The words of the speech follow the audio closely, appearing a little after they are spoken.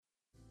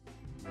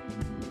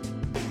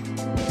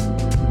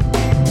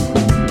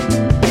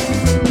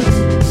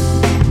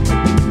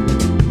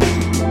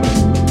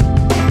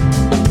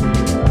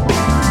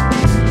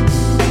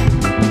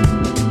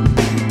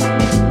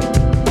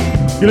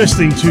You're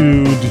listening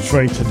to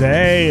Detroit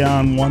Today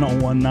on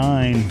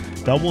 1019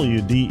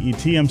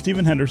 WDET. I'm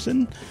Stephen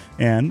Henderson,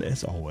 and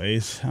as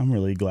always, I'm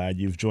really glad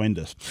you've joined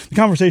us. The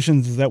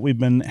conversations that we've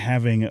been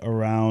having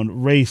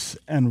around race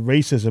and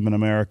racism in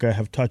America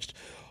have touched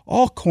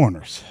all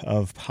corners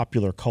of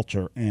popular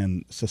culture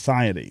and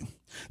society.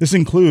 This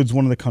includes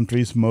one of the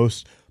country's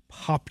most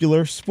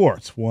popular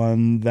sports,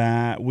 one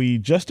that we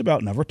just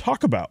about never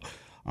talk about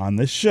on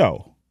this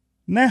show,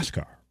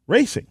 NASCAR,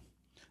 racing.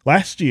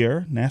 Last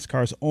year,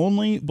 NASCAR's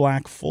only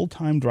black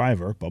full-time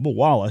driver, Bubba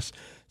Wallace,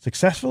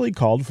 successfully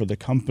called for the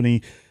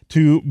company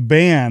to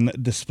ban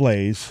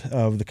displays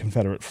of the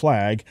Confederate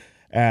flag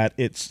at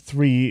its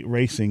 3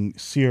 racing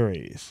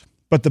series.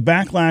 But the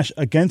backlash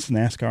against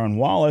NASCAR and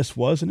Wallace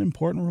was an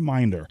important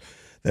reminder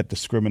that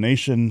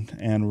discrimination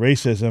and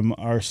racism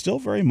are still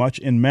very much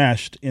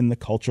enmeshed in the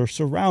culture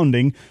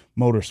surrounding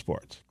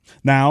motorsports.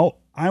 Now,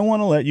 I want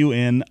to let you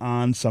in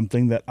on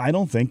something that I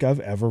don't think I've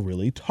ever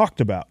really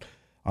talked about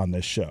on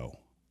this show.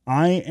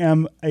 I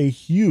am a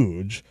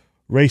huge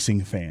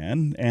racing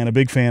fan and a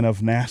big fan of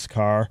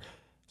NASCAR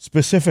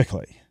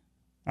specifically.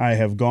 I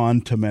have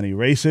gone to many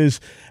races,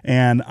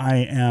 and I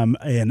am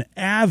an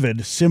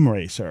avid sim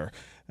racer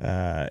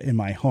in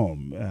my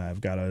home. I've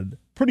got a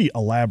pretty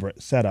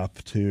elaborate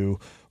setup to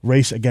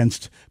race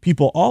against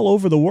people all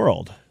over the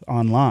world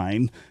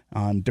online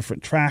on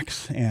different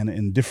tracks and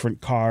in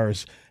different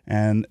cars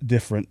and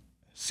different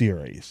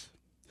series.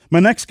 My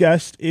next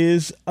guest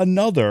is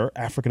another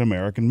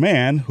African-American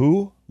man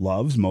who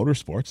loves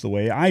motorsports the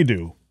way I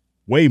do,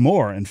 way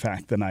more, in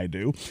fact, than I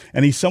do,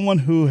 and he's someone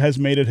who has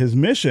made it his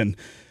mission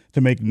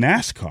to make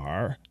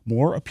NASCAR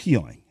more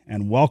appealing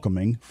and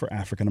welcoming for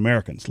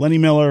African-Americans. Lenny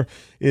Miller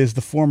is the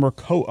former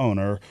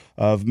co-owner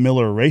of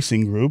Miller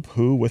Racing Group,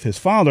 who, with his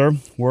father,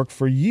 worked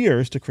for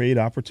years to create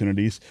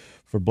opportunities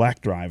for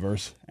black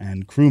drivers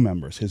and crew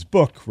members. His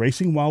book,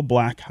 Racing While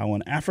Black, How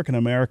an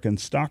African-American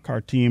Stock Car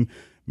Team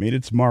Made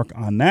Its Mark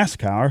on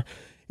NASCAR,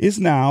 is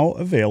now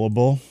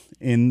available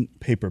in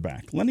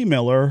paperback. Lenny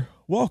Miller,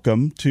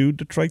 welcome to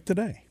Detroit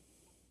Today.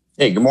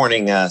 Hey, good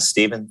morning,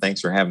 Stephen. Thanks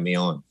for having me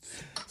on.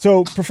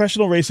 So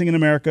professional racing in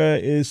America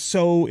is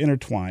so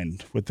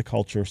intertwined with the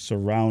culture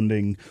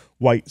surrounding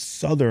white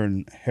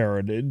Southern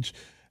heritage.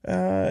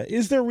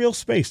 Is there real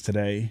space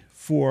today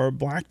for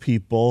black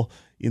people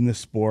in the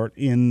sport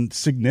in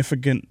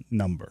significant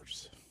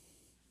numbers?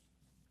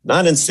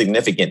 Not in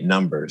significant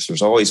numbers.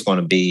 There's always going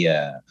to be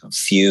a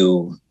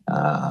few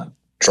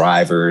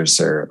drivers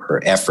or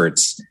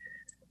efforts,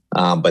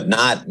 but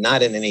not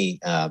in any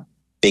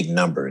big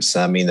numbers.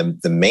 I mean,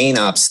 the main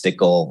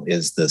obstacle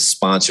is the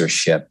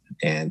sponsorship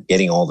and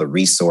getting all the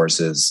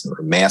resources or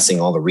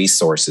amassing all the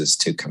resources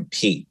to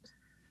compete.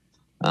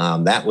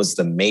 That was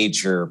the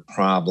major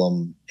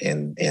problem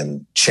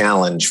and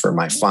challenge for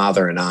my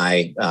father and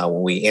I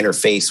when we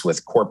interface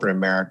with corporate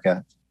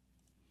America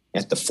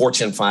at the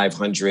Fortune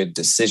 500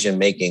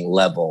 decision-making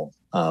level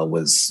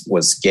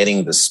was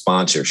getting the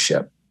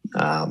sponsorship.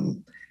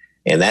 And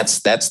that's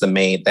the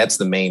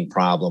main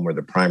problem or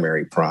the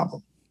primary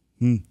problem.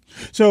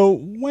 So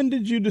when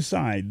did you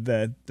decide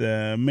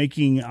that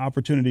making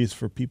opportunities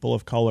for people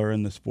of color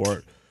in the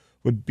sport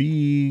would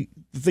be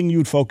the thing you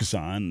would focus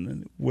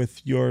on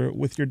with your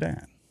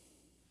dad?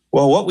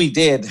 Well, what we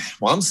did,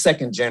 I'm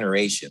second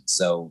generation.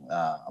 So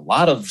a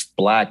lot of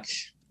black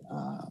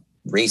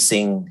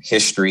racing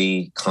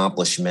history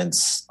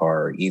accomplishments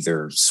are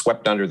either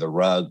swept under the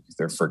rug,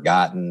 they're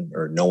forgotten,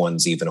 or no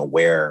one's even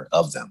aware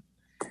of them.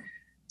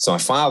 So my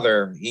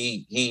father,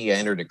 he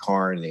entered a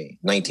car in the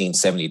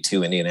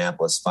 1972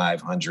 Indianapolis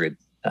 500.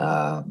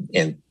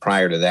 And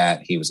prior to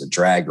that, he was a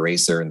drag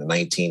racer in the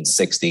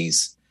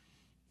 1960s.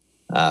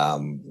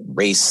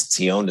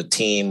 He owned a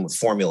team with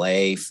Formula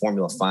A,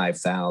 Formula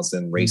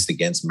 5000, raced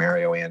against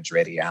Mario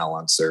Andretti, Al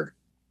Unser,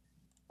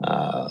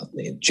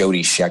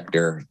 Jody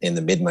Scheckter in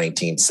the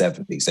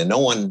mid-1970s. And no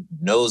one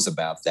knows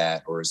about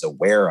that or is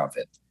aware of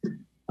it.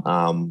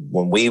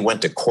 When we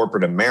went to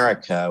corporate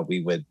America,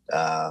 we would,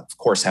 of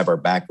course, have our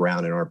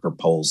background in our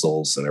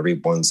proposals, and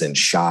everyone's in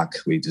shock.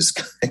 We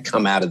just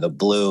come out of the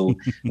blue.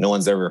 No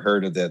one's ever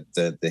heard of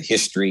the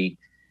history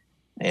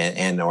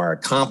and our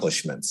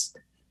accomplishments.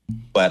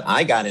 But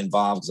I got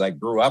involved because I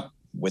grew up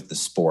with the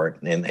sport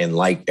and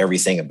liked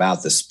everything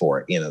about the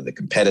sport. You know, the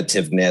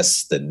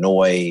competitiveness, the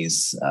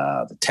noise,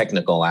 the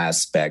technical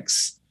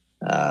aspects,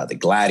 the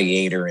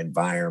gladiator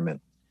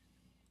environment.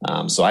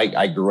 So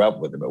I grew up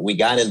with it, but we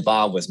got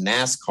involved with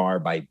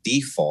NASCAR by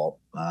default.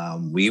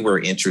 We were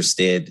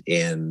interested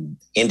in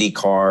Indy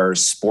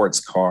cars, sports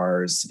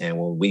cars, and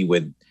when we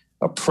would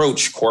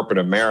approach corporate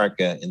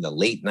America in the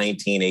late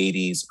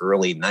 1980s,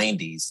 early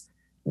 90s,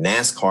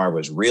 NASCAR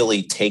was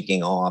really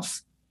taking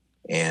off,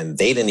 and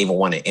they didn't even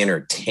want to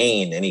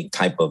entertain any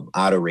type of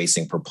auto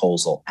racing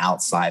proposal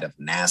outside of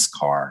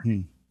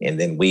NASCAR. And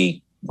then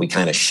we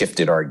kind of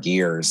shifted our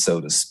gears, so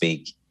to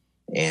speak,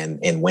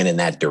 and went in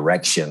that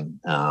direction.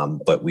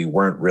 But we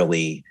weren't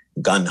really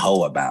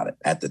gung-ho about it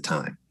at the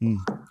time.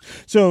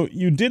 So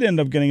you did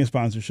end up getting a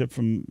sponsorship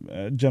from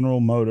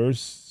General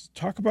Motors.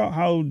 Talk about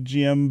how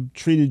GM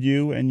treated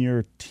you and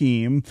your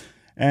team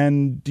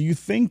And do you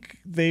think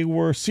they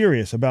were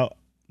serious about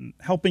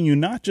helping you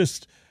not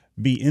just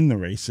be in the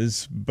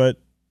races, but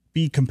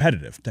be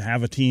competitive, to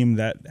have a team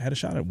that had a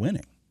shot at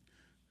winning?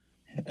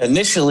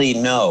 Initially,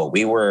 no.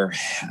 We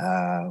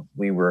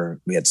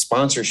had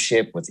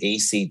sponsorship with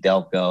AC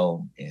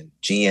Delco and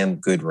GM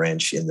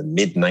Goodwrench in the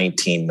mid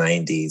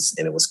 1990s,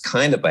 and it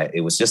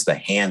was just a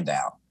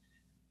handout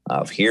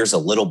of here's a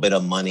little bit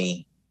of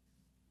money.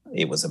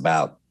 It was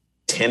about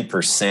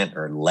 10%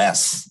 or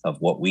less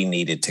of what we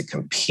needed to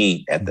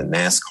compete at the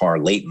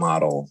NASCAR late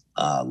model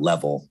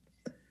level,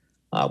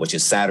 which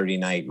is Saturday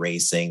night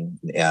racing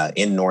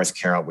in North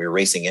Carolina. We were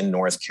racing in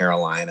North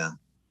Carolina.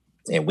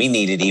 And we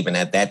needed, even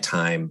at that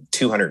time,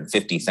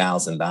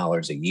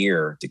 $250,000 a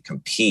year to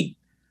compete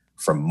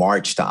from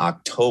March to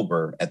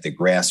October at the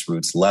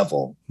grassroots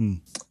level.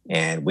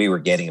 And we were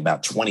getting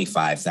about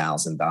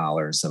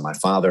 $25,000. And my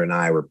father and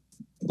I were,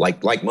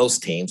 like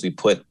most teams, we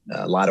put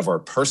a lot of our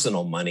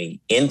personal money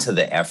into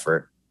the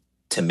effort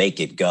to make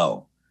it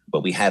go.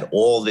 But we had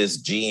all this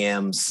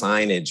GM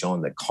signage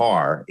on the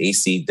car,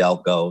 AC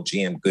Delco,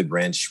 GM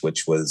Goodwrench,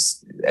 which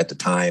was at the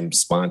time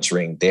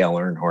sponsoring Dale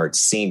Earnhardt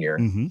Sr.,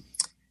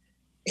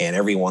 And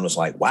everyone was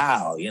like,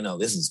 wow,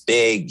 this is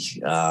big.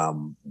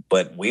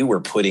 But we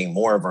were putting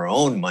more of our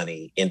own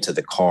money into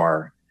the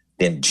car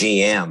than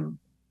GM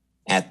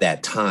at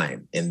that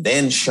time. And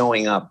then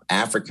showing up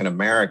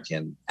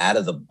African-American out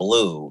of the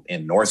blue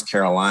in North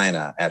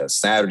Carolina at a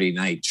Saturday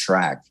night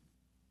track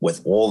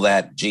with all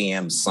that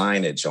GM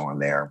signage on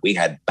there, we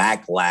had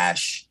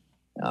backlash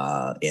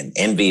and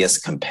envious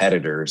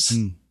competitors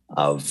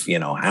of,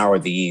 how are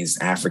these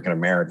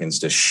African-Americans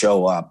to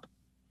show up?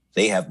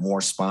 They have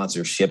more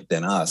sponsorship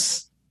than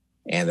us,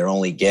 and they're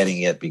only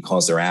getting it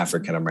because they're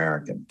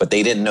African-American. But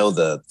they didn't know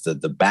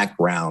the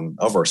background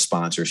of our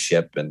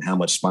sponsorship and how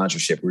much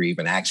sponsorship we're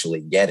even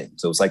actually getting.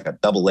 So it's like a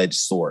double-edged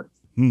sword.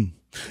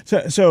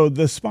 So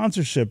the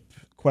sponsorship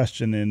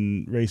question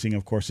in racing,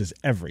 of course, is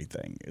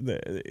everything.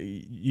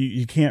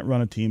 You can't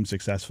run a team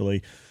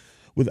successfully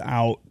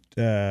without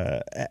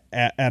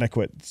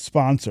adequate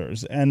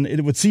sponsors, and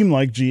it would seem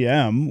like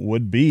GM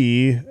would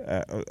be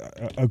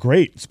a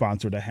great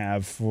sponsor to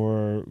have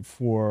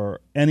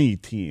for any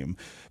team.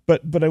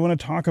 But I want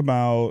to talk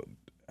about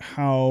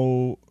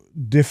how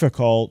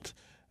difficult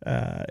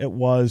it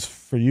was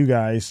for you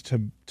guys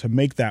to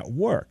make that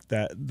work.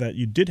 That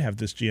you did have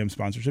this GM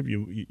sponsorship.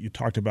 You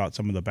talked about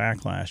some of the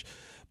backlash,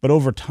 but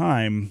over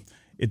time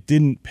it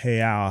didn't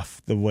pay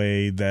off the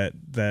way that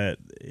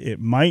it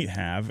might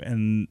have,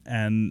 and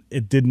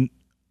it didn't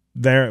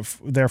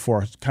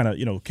therefore kind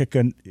of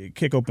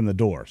kick open the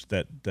doors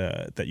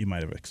that you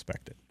might have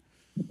expected.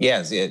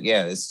 Yes,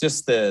 yeah. It's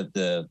just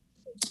the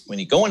when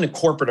you go into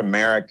corporate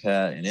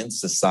America and in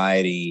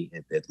society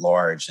at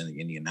large in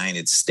the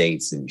United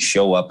States, and you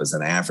show up as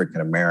an African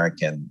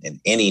American in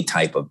any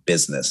type of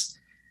business,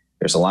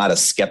 there's a lot of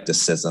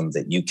skepticism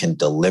that you can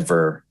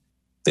deliver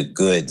the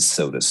goods,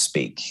 so to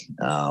speak.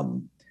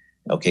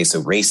 So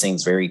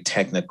racing's very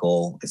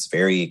technical. It's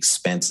very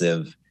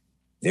expensive.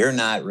 They're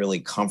not really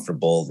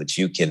comfortable that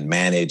you can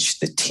manage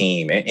the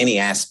team, any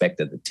aspect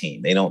of the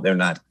team. They're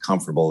not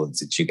comfortable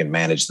that you can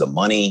manage the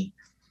money,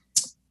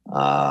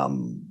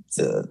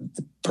 the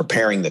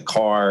preparing the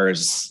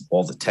cars,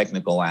 all the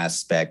technical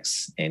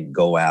aspects, and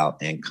go out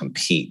and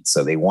compete.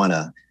 So they want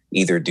to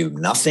either do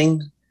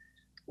nothing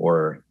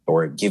or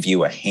give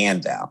you a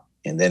handout.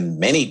 And then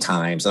many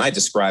times, and I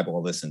describe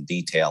all this in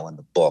detail in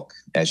the book,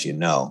 as you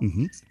know.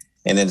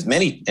 And then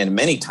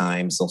many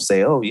times they'll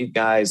say, oh, you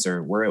guys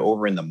we're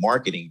over in the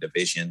marketing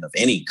division of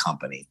any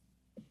company.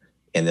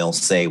 And they'll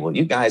say, well,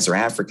 you guys are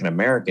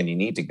African-American. You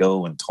need to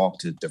go and talk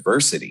to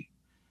diversity.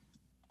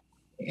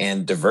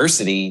 And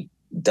diversity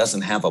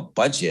doesn't have a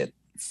budget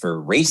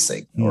for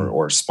racing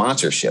or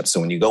sponsorship.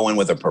 So when you go in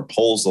with a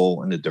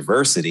proposal into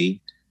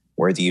diversity,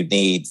 whether you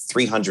need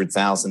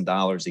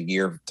 $300,000 a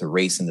year to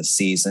race in the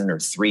season or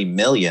 $3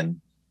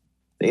 million,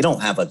 they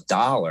don't have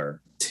 $1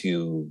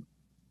 to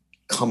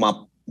come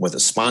up with a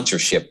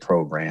sponsorship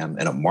program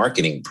and a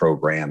marketing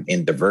program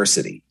in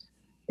diversity.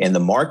 And the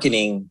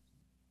marketing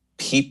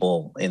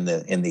people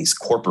in these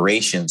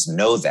corporations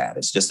know that.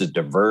 It's just a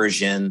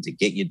diversion to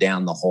get you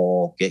down the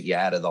hole, get you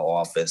out of the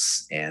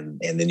office, and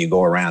then you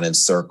go around in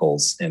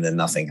circles and then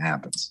nothing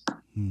happens.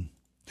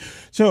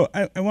 So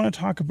I want to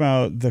talk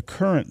about the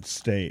current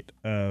state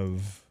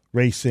of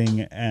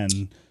racing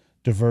and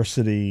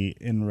diversity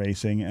in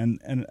racing.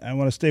 And I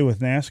want to stay with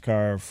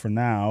NASCAR for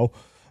now.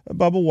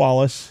 Bubba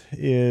Wallace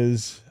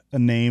is a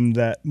name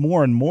that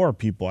more and more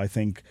people, I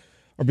think,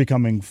 are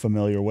becoming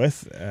familiar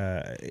with.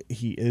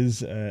 He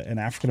is an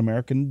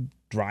African-American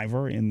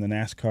driver in the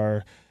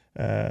NASCAR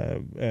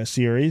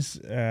series.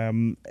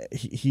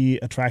 He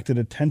attracted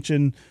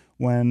attention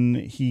when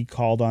he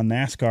called on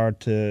NASCAR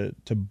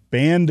to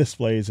ban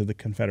displays of the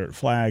Confederate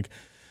flag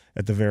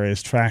at the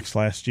various tracks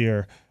last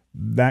year.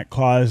 That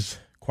caused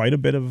quite a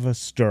bit of a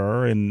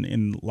stir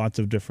in lots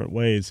of different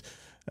ways.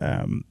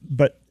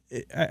 But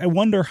I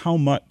wonder how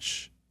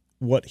much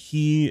what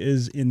he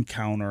is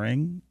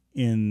encountering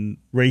in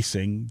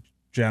racing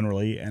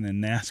generally and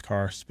in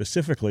NASCAR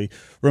specifically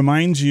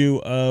reminds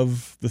you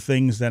of the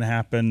things that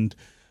happened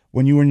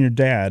when you and your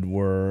dad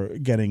were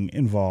getting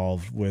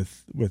involved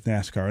with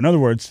NASCAR? In other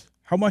words,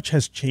 how much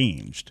has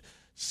changed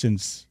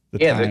since the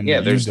time?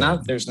 There's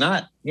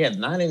not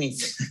any,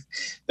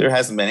 there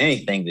hasn't been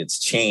anything that's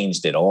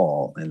changed at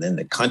all. And then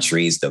the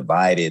country's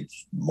divided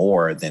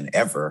more than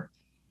ever,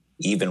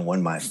 even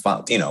when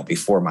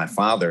before my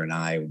father and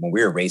I, when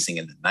we were racing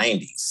in the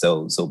 90s.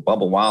 So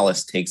Bubba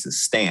Wallace takes a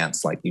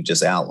stance like you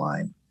just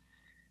outlined.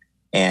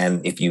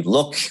 And if you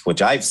look,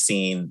 which I've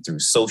seen through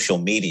social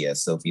media,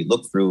 so if you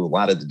look through a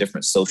lot of the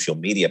different social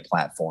media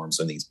platforms,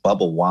 when these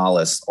Bubba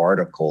Wallace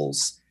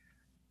articles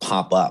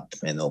pop up,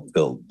 and they'll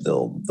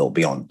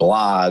be on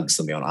blogs,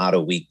 they'll be on Auto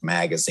Week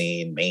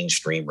magazine,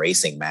 Mainstream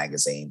Racing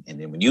magazine,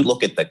 and then when you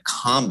look at the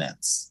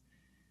comments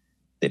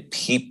that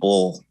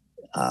people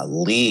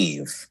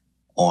leave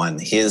on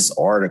his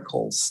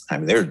articles, I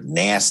mean, they're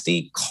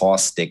nasty,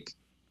 caustic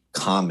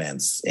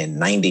comments,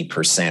 and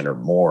 90% or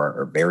more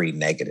are very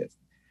negative.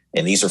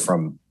 And these are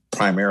from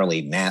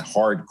primarily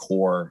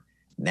hardcore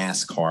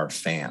NASCAR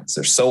fans.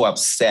 They're so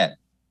upset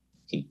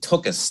he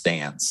took a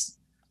stance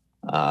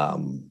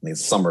in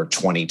summer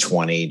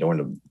 2020 during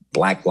the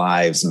Black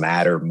Lives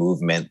Matter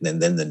movement,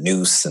 and then the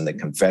noose and the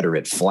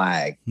Confederate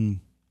flag,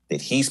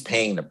 that he's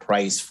paying the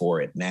price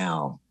for it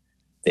now,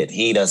 that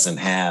he doesn't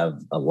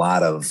have a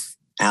lot of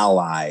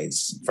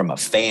allies from a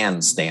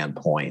fan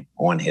standpoint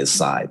on his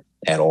side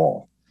at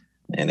all.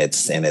 And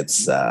it's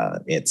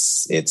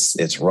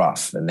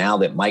rough. And now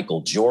that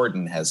Michael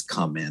Jordan has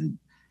come in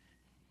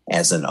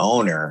as an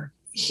owner,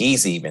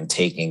 he's even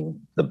taking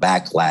the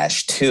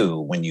backlash too.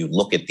 When you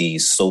look at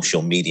these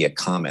social media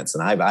comments,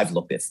 and I've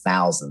looked at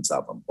thousands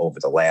of them over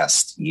the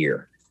last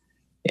year,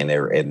 and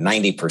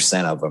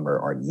 90% of them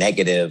are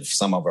negative.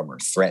 Some of them are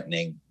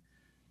threatening.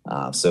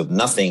 So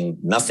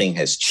nothing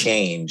has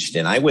changed,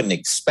 and I wouldn't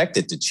expect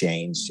it to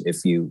change.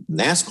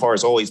 NASCAR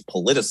has always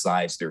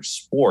politicized their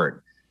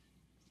sport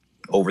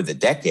over the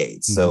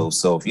decades. Mm-hmm.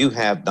 So if you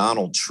have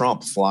Donald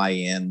Trump fly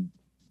in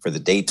for the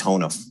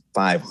Daytona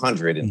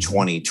 500 in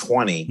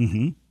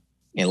 2020,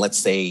 and let's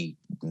say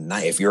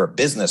if you're a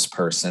business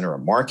person or a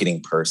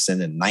marketing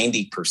person, and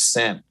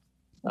 90%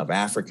 of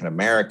African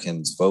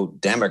Americans vote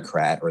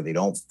Democrat or they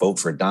don't vote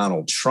for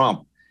Donald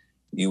Trump,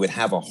 you would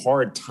have a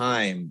hard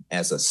time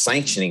as a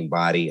sanctioning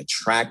body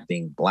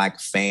attracting Black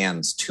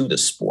fans to the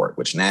sport,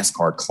 which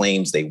NASCAR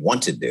claims they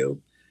want to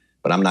do,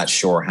 but I'm not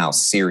sure how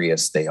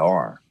serious they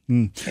are.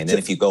 And then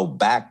if you go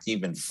back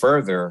even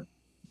further,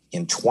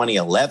 in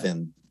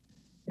 2011,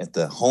 at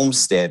the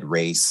Homestead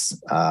race,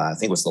 I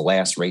think it was the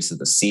last race of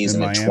the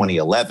season in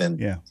 2011,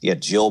 you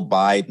had Jill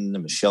Biden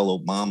and Michelle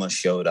Obama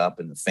showed up,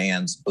 and the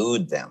fans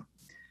booed them.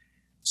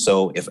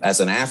 So if, as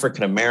an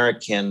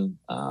African-American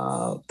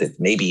that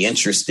may be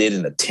interested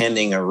in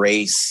attending a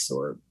race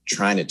or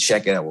trying to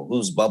check it out, well,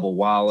 who's Bubba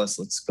Wallace?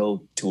 Let's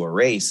go to a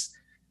race.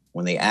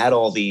 When they add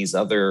all these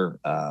other,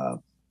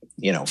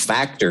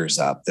 factors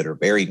up that are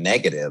very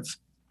negative,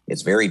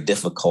 it's very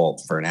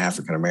difficult for an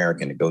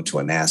African-American to go to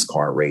a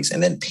NASCAR race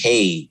and then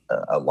pay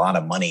a lot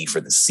of money for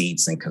the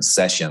seats and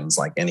concessions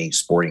like any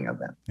sporting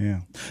event.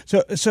 Yeah.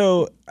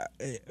 So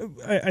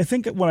I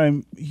think what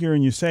I'm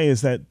hearing you say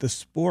is that the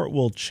sport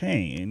will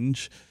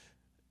change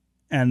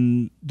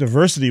and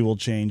diversity will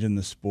change in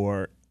the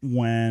sport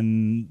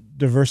when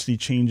diversity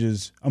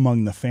changes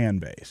among the fan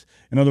base.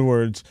 In other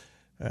words,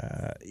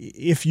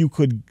 if you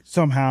could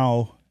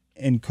somehow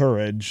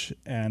encourage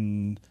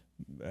and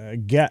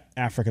get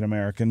African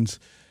Americans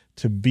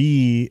to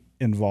be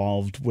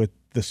involved with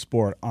the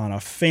sport on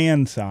a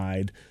fan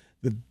side,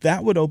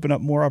 that would open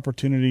up more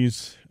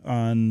opportunities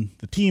on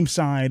the team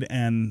side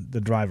and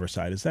the driver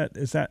side. Is that?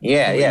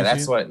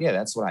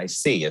 That's what I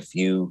see. If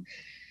you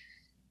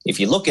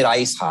look at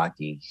ice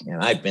hockey,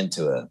 and I've been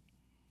to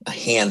a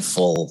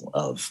handful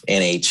of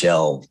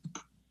NHL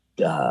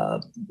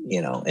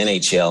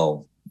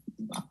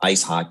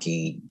ice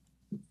hockey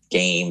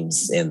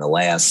games in the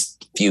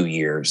last few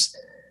years,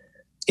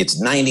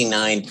 it's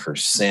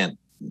 99%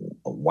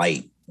 a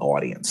white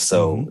audience.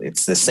 So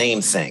it's the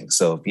same thing.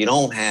 So if you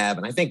don't have,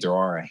 and I think there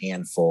are a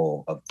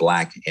handful of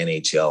Black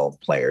NHL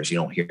players, you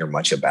don't hear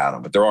much about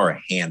them, but there are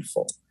a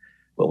handful.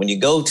 But when you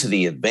go to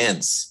the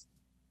events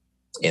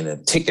and the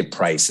ticket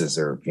prices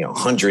are,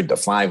 $100 to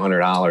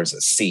 $500 a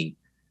seat,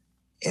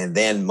 and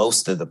then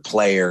most of the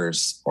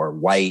players are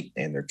white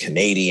and they're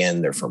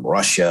Canadian, they're from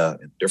Russia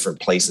and different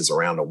places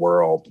around the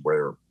world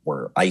where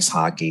ice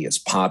hockey is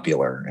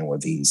popular. And with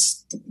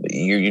these,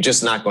 you're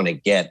just not going to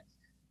get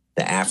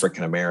the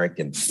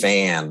African-American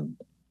fan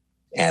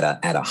at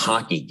a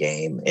hockey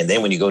game. And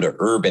then when you go to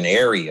urban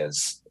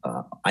areas,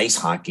 ice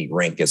hockey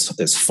rink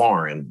is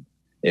foreign.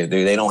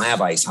 They don't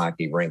have ice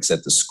hockey rinks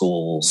at the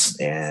schools,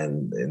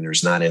 and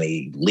there's not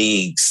any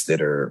leagues that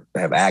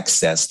have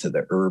access to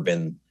the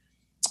urban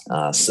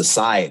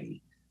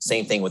society.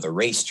 Same thing with a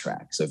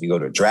racetrack. So if you go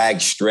to a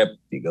drag strip,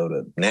 you go to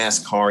a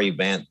NASCAR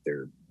event,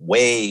 they're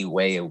way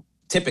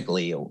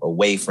typically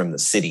away from the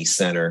city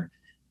center.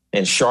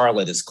 And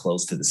Charlotte is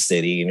close to the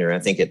city. And I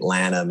think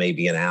Atlanta may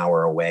be an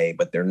hour away,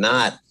 but they're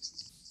not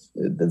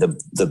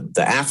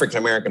the African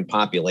American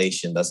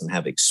population doesn't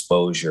have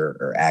exposure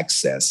or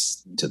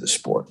access to the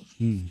sport.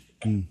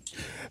 Mm-hmm.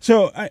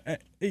 So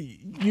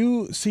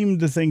you seem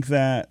to think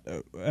that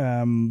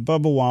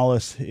Bubba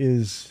Wallace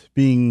is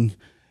being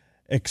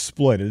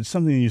exploited. It's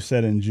something you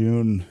said in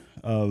June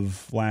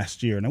of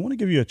last year, and I want to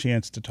give you a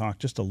chance to talk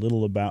just a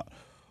little about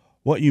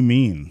what you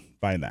mean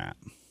by that.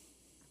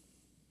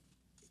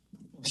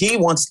 He's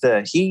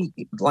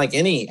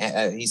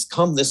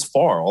come this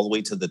far all the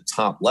way to the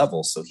top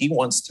level. So he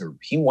wants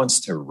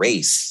to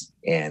race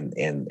and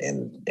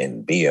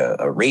be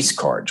a race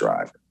car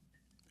driver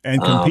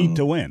and compete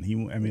to win. He's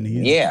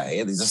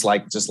just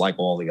like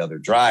all the other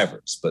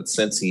drivers. But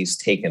since he's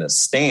taken a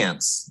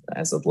stance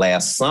as of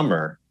last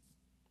summer,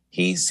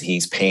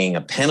 he's paying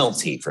a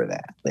penalty for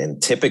that.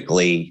 And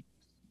typically,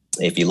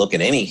 if you look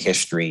at any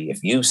history,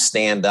 if you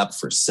stand up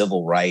for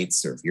civil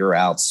rights or if you're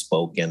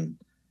outspoken,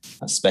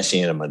 especially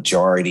in a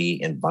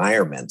majority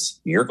environment,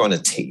 you're going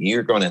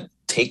to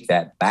take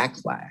that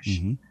backlash.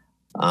 Mm-hmm.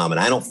 And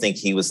I don't think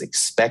he was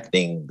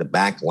expecting the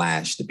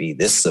backlash to be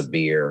this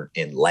severe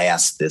and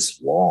last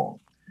this long.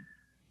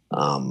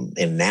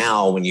 And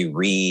now when you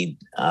read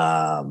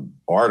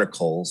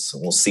articles,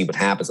 and we'll see what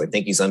happens. I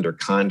think he's under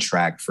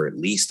contract for at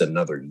least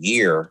another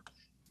year,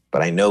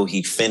 but I know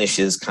he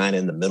finishes kind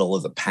of in the middle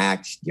of the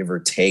pack, give or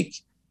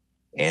take,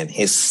 and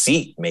his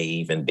seat may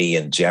even be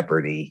in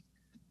jeopardy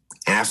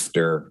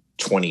after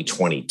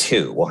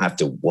 2022. We'll have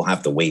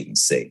to wait and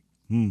see.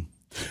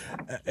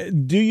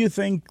 Do you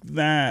think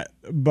that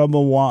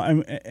Bubba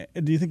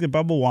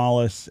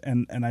Wallace,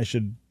 and I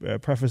should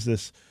preface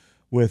this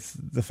with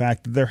the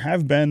fact that there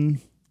have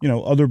been,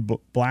 other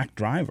black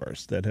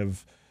drivers that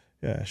have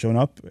shown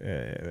up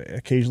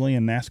occasionally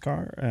in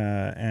NASCAR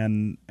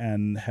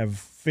and have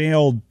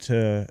failed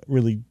to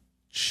really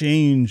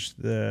change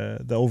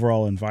the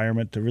overall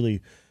environment to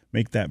really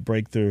make that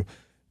breakthrough.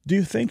 Do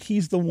you think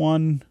he's the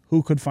one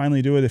who could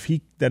finally do it if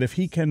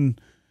he can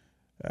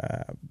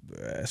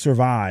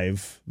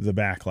survive the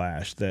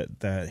backlash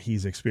that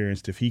he's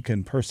experienced, if he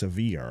can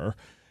persevere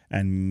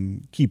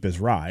and keep his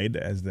ride,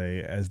 as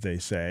they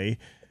say,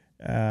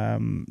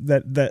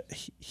 that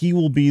he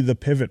will be the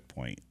pivot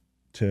point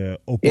to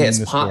open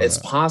this sport? It's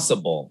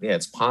possible. Yeah,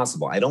 it's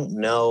possible. I don't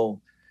know.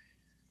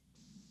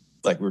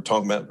 Like we were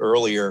talking about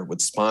earlier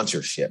with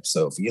sponsorship.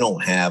 So if you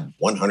don't have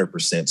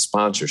 100%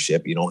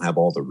 sponsorship, you don't have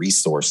all the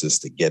resources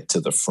to get to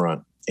the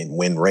front and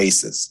win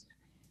races.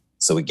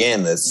 So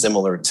again, that's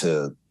similar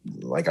to,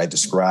 like I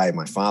described,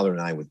 my father and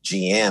I with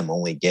GM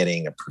only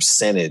getting a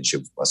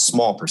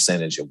small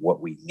percentage of what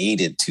we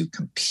needed to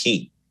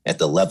compete at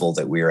the level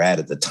that we were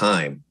at the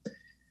time.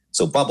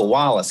 So Bubba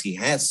Wallace, he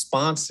has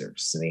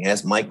sponsors, and he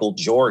has Michael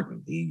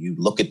Jordan. You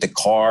look at the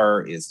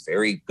car, is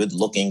very good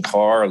looking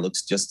car,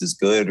 looks just as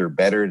good or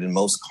better than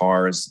most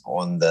cars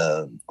on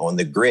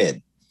the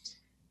grid.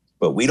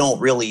 But we don't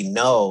really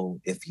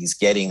know if he's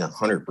getting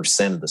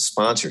 100% of the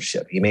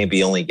sponsorship. He may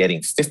be only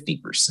getting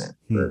 50%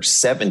 or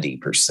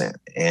 70%.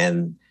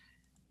 And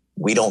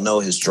we don't know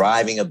his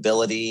driving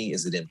ability.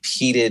 Is it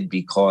impeded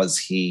because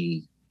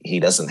he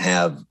doesn't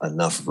have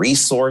enough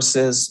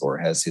resources, or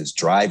has his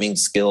driving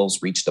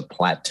skills reached a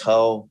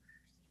plateau?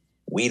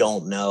 We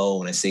don't know.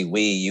 When I say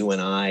we, you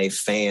and I,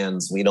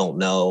 fans, we don't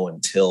know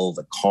until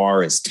the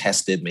car is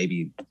tested.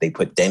 Maybe they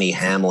put Denny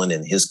Hamlin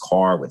in his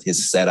car with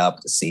his setup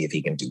to see if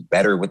he can do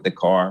better with the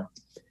car.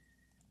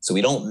 So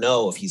we don't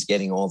know if he's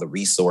getting all the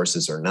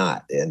resources or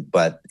not.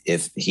 But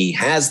if he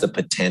has the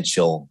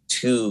potential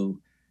to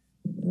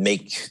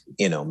make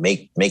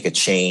a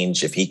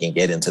change, if he can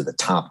get into the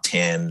top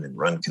 10 and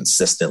run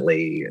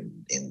consistently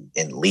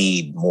and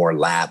lead more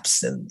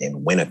laps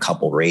and win a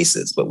couple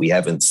races, but we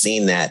haven't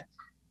seen that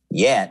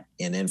yet.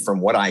 And then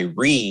from what I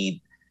read,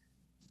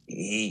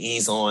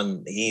 he's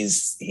in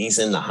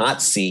the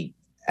hot seat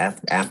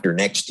after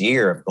next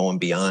year of going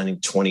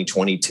beyond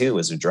 2022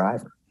 as a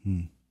driver.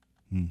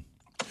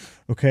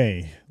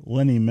 Okay,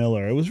 Lenny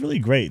Miller, it was really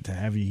great to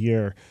have you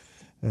here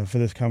for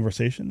this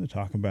conversation to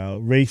talk about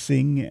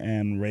racing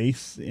and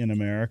race in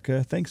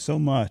America. Thanks so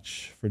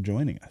much for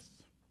joining us.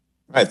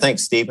 All right.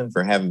 Thanks, Stephen,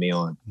 for having me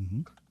on.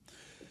 Mm-hmm.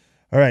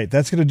 All right.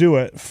 That's going to do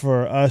it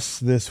for us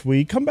this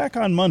week. Come back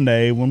on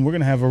Monday when we're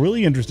going to have a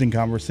really interesting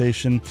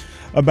conversation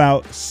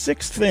about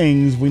 6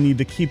 things we need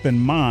to keep in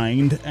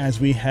mind as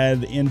we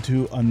head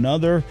into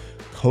another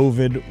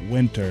COVID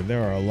winter.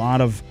 There are a lot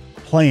of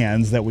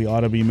plans that we ought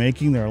to be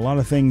making. There are a lot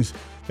of things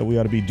that we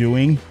ought to be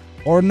doing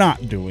or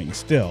not doing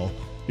still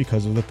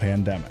because of the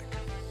pandemic.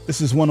 This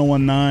is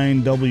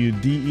 101.9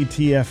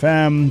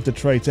 WDET-FM,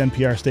 Detroit's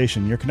NPR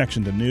station, your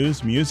connection to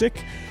news,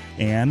 music,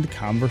 and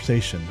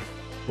conversation.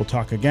 We'll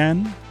talk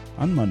again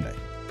on Monday.